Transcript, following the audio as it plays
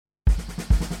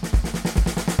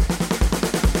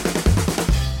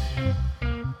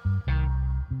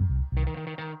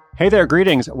Hey there,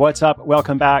 greetings. What's up?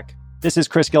 Welcome back. This is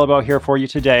Chris Guillebeau here for you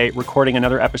today, recording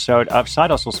another episode of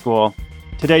Side Hustle School.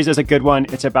 Today's is a good one.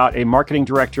 It's about a marketing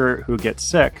director who gets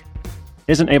sick,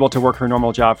 isn't able to work her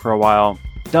normal job for a while,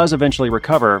 does eventually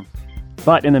recover,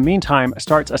 but in the meantime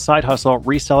starts a side hustle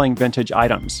reselling vintage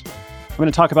items. I'm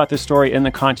going to talk about this story in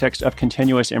the context of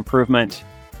continuous improvement,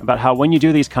 about how when you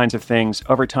do these kinds of things,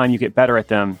 over time you get better at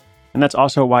them, and that's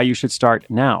also why you should start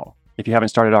now, if you haven't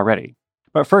started already.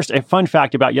 But first, a fun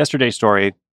fact about yesterday's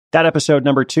story. That episode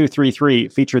number 233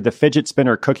 featured the fidget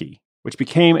spinner cookie, which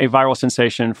became a viral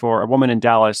sensation for a woman in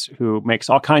Dallas who makes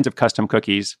all kinds of custom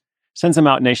cookies, sends them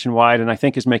out nationwide, and I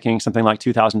think is making something like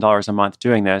 $2,000 a month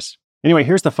doing this. Anyway,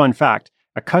 here's the fun fact.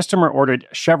 A customer ordered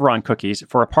chevron cookies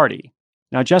for a party.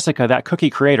 Now, Jessica, that cookie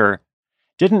creator,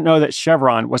 didn't know that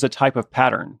chevron was a type of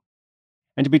pattern.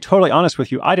 And to be totally honest with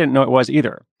you, I didn't know it was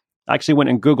either. I actually went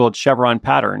and Googled chevron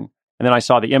pattern, and then I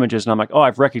saw the images and I'm like, oh,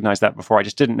 I've recognized that before. I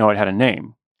just didn't know it had a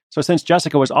name. So since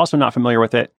Jessica was also not familiar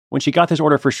with it, when she got this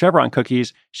order for chevron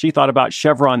cookies, she thought about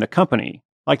Chevron, the company,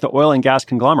 like the oil and gas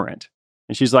conglomerate.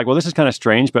 And she's like, well, this is kind of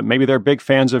strange, but maybe they're big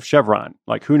fans of Chevron.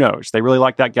 Like, who knows? They really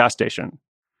like that gas station.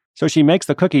 So she makes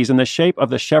the cookies in the shape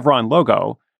of the Chevron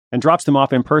logo and drops them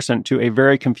off in person to a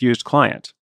very confused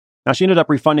client. Now, she ended up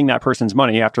refunding that person's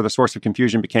money after the source of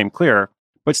confusion became clear,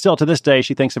 but still to this day,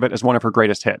 she thinks of it as one of her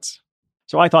greatest hits.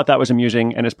 So I thought that was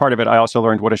amusing, and as part of it, I also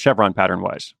learned what a chevron pattern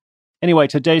was. Anyway,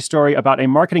 today's story about a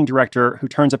marketing director who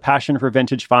turns a passion for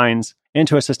vintage finds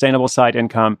into a sustainable side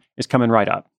income is coming right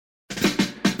up.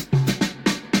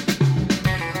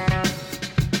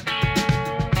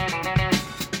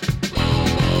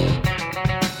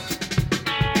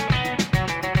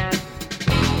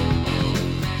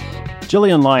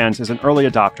 Jillian Lyons is an early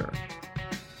adopter.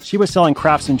 She was selling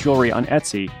crafts and jewelry on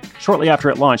Etsy shortly after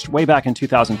it launched way back in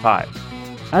 2005.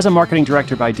 As a marketing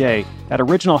director by day, that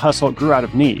original hustle grew out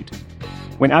of need.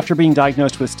 When after being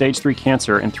diagnosed with stage 3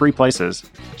 cancer in 3 places,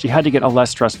 she had to get a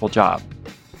less stressful job.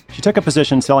 She took a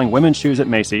position selling women's shoes at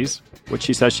Macy's, which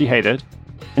she says she hated,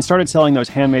 and started selling those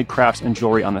handmade crafts and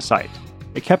jewelry on the site.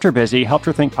 It kept her busy, helped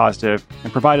her think positive,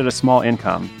 and provided a small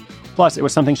income. Plus, it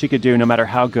was something she could do no matter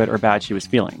how good or bad she was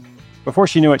feeling. Before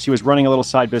she knew it, she was running a little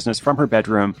side business from her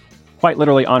bedroom, quite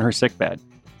literally on her sickbed.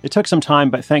 It took some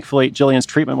time, but thankfully, Jillian's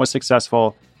treatment was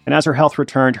successful, and as her health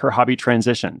returned, her hobby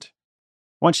transitioned.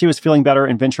 Once she was feeling better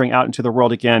and venturing out into the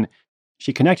world again,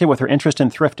 she connected with her interest in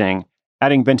thrifting,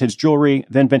 adding vintage jewelry,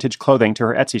 then vintage clothing to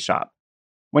her Etsy shop.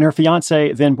 When her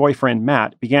fiancé, then boyfriend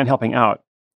Matt, began helping out,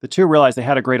 the two realized they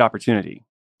had a great opportunity.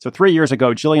 So 3 years ago,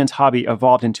 Jillian's hobby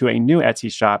evolved into a new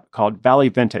Etsy shop called Valley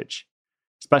Vintage,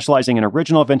 specializing in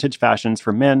original vintage fashions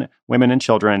for men, women, and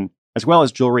children, as well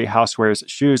as jewelry, housewares,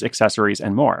 shoes, accessories,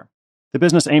 and more. The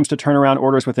business aims to turn around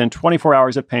orders within 24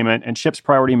 hours of payment and ships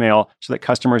priority mail so that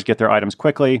customers get their items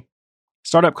quickly.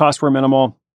 Startup costs were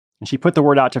minimal, and she put the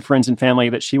word out to friends and family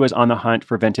that she was on the hunt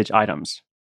for vintage items.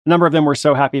 A number of them were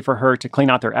so happy for her to clean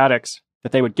out their attics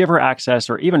that they would give her access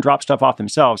or even drop stuff off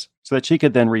themselves so that she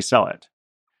could then resell it.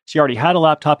 She already had a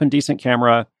laptop and decent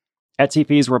camera. Etsy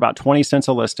fees were about 20 cents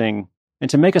a listing. And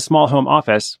to make a small home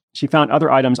office, she found other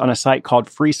items on a site called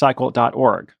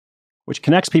freecycle.org, which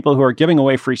connects people who are giving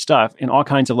away free stuff in all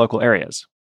kinds of local areas.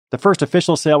 The first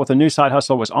official sale with a new side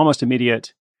hustle was almost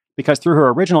immediate because through her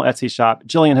original Etsy shop,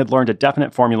 Jillian had learned a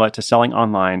definite formula to selling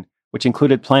online, which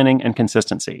included planning and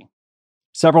consistency.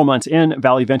 Several months in,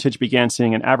 Valley Vintage began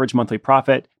seeing an average monthly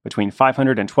profit between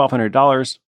 $500 and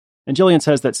 $1,200, and Jillian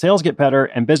says that sales get better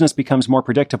and business becomes more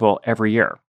predictable every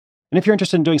year. And if you're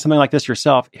interested in doing something like this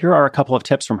yourself, here are a couple of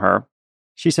tips from her.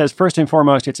 She says, first and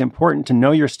foremost, it's important to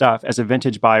know your stuff as a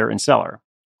vintage buyer and seller.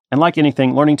 And like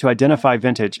anything, learning to identify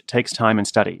vintage takes time and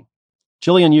study.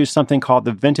 Jillian used something called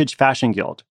the Vintage Fashion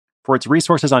Guild for its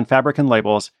resources on fabric and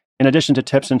labels, in addition to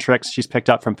tips and tricks she's picked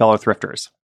up from fellow thrifters.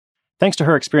 Thanks to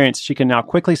her experience, she can now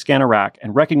quickly scan a rack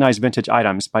and recognize vintage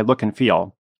items by look and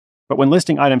feel. But when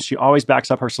listing items, she always backs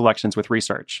up her selections with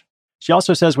research. She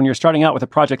also says when you're starting out with a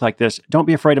project like this, don't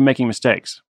be afraid of making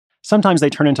mistakes. Sometimes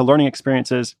they turn into learning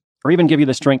experiences or even give you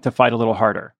the strength to fight a little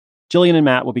harder. Jillian and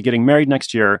Matt will be getting married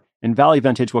next year, and Valley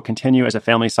Vintage will continue as a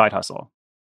family side hustle.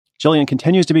 Jillian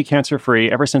continues to be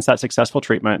cancer-free ever since that successful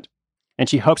treatment, and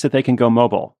she hopes that they can go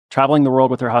mobile, traveling the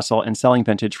world with her hustle and selling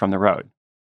vintage from the road.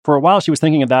 For a while, she was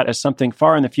thinking of that as something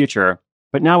far in the future,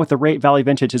 but now with the rate Valley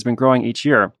Vintage has been growing each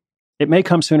year, it may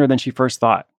come sooner than she first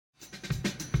thought.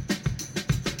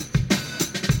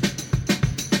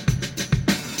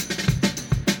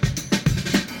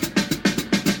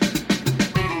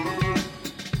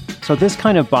 So this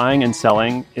kind of buying and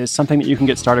selling is something that you can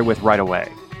get started with right away.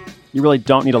 You really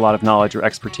don't need a lot of knowledge or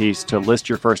expertise to list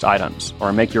your first items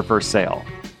or make your first sale.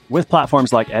 With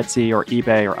platforms like Etsy or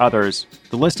eBay or others,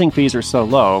 the listing fees are so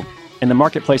low, and the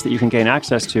marketplace that you can gain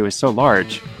access to is so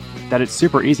large that it's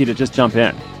super easy to just jump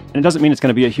in. And it doesn't mean it's going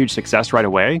to be a huge success right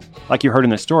away. Like you heard in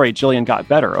the story, Jillian got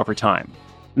better over time.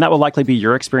 And that will likely be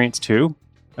your experience too,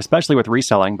 especially with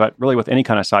reselling, but really with any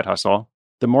kind of side hustle.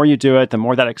 The more you do it, the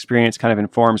more that experience kind of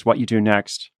informs what you do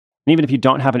next. And even if you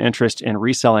don't have an interest in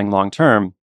reselling long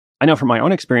term, I know from my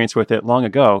own experience with it long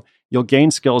ago, you'll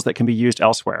gain skills that can be used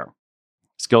elsewhere.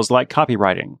 Skills like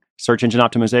copywriting, search engine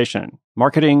optimization,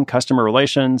 marketing, customer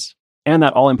relations, and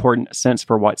that all-important sense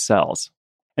for what sells.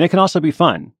 And it can also be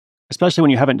fun, especially when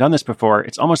you haven't done this before.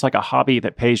 It's almost like a hobby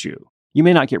that pays you. You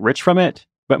may not get rich from it,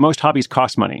 but most hobbies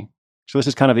cost money. So this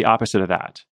is kind of the opposite of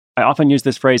that. I often use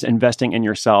this phrase, investing in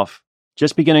yourself.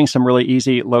 Just beginning some really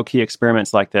easy, low-key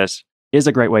experiments like this is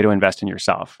a great way to invest in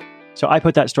yourself. So I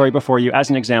put that story before you as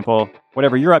an example.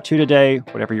 Whatever you're up to today,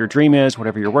 whatever your dream is,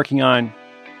 whatever you're working on,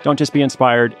 don't just be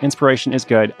inspired. Inspiration is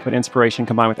good, but inspiration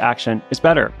combined with action is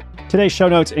better. Today's show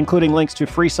notes, including links to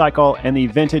FreeCycle and the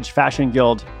Vintage Fashion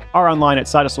Guild, are online at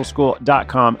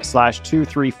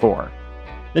sidehustleschool.com/234.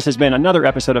 This has been another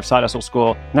episode of Side Hustle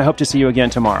School, and I hope to see you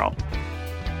again tomorrow.